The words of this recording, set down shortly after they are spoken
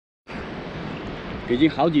已经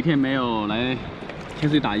好几天没有来潜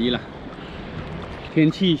水打鱼了，天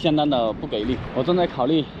气相当的不给力。我正在考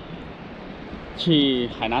虑去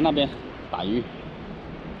海南那边打鱼。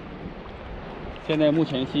现在目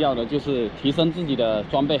前需要的就是提升自己的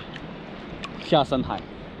装备，下深海。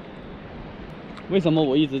为什么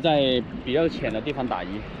我一直在比较浅的地方打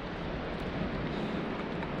鱼？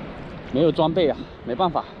没有装备啊，没办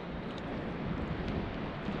法。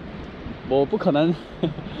 我不可能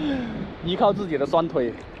依靠自己的双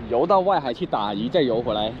腿游到外海去打鱼，再游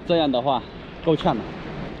回来，这样的话够呛了。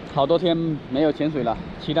好多天没有潜水了，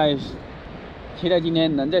期待今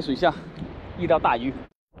天能在水下遇到大鱼。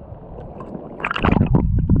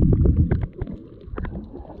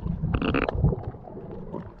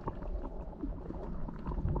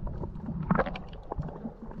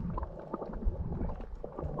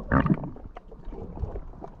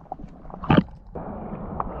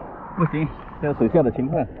不行，这个水下的情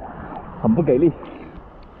况很不给力，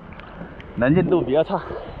能见度比较差。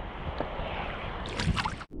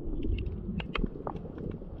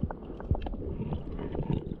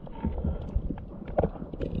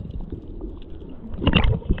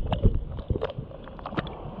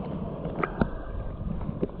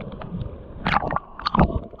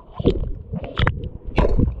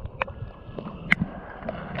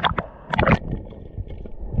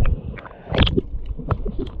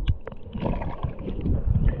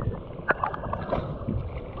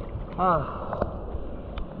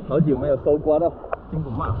好久没有收刮到金谷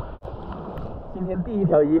鰻了，今天第一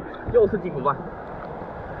条鱼又是金谷鰻。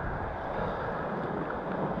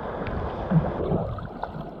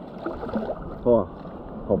哇，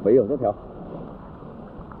好肥哦，这条。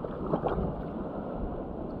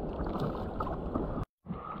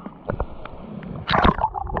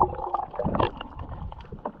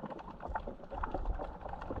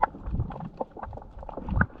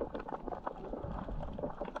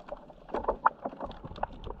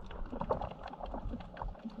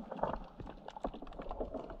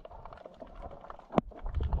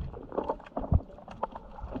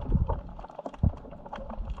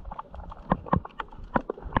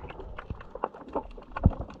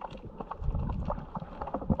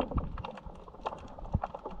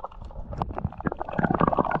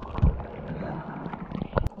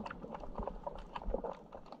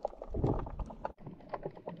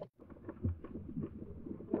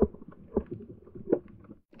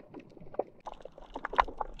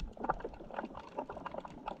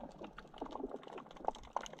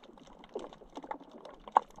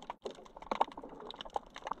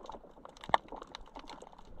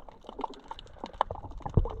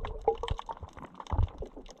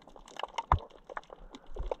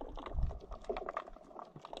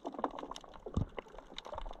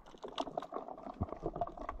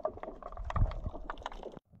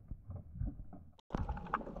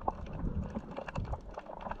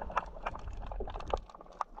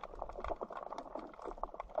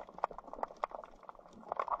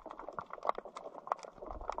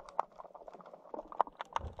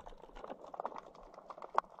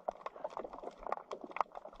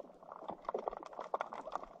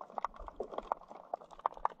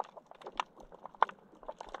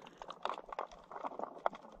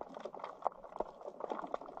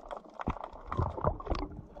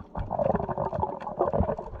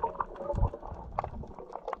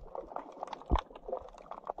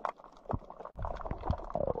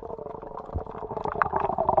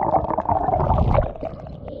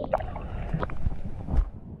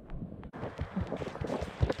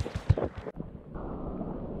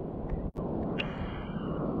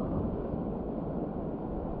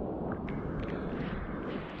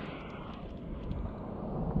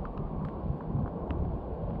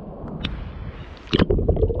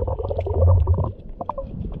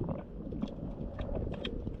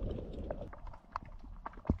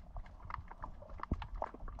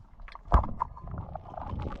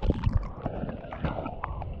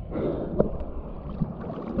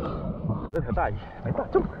这条大鱼没打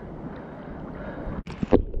中。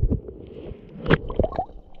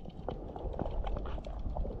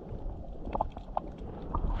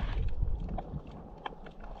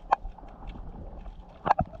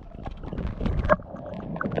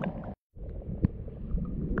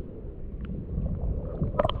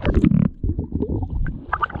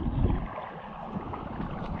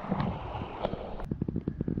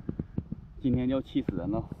今天就气死人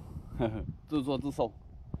了，自作自受。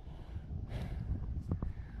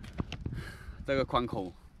这个宽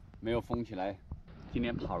口没有封起来，今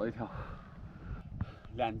天跑了一条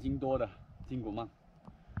2斤多的金谷鰻，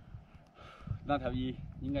那条鱼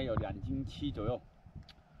应该有2斤7左右，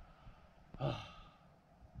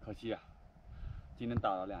可惜啊，今天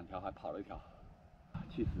打了2条，还跑了1条，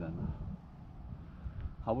气死人了！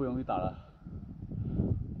好不容易打了，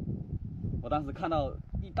我当时看到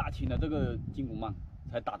一大群的这个金谷鰻，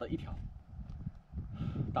才打的1条，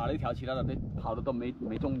打了1条，其他的跑的都没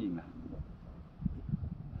踪影了。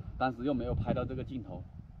当时又没有拍到这个镜头，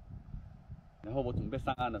然后我准备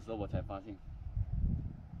上岸的时候，我才发现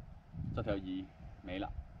这条鱼没了，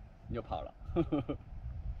又跑了。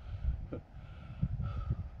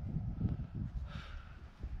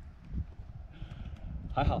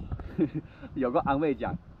还好，有个安慰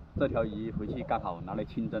奖，这条鱼回去刚好拿来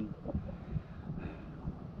清蒸，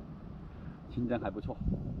清蒸还不错。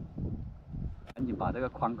赶紧把这个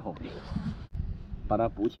框口把它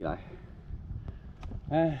补起来。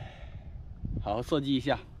哎，好好设计一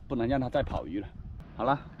下，不能让它再跑鱼了。好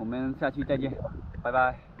了，我们下期再见，拜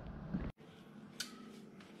拜。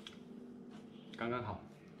刚刚好。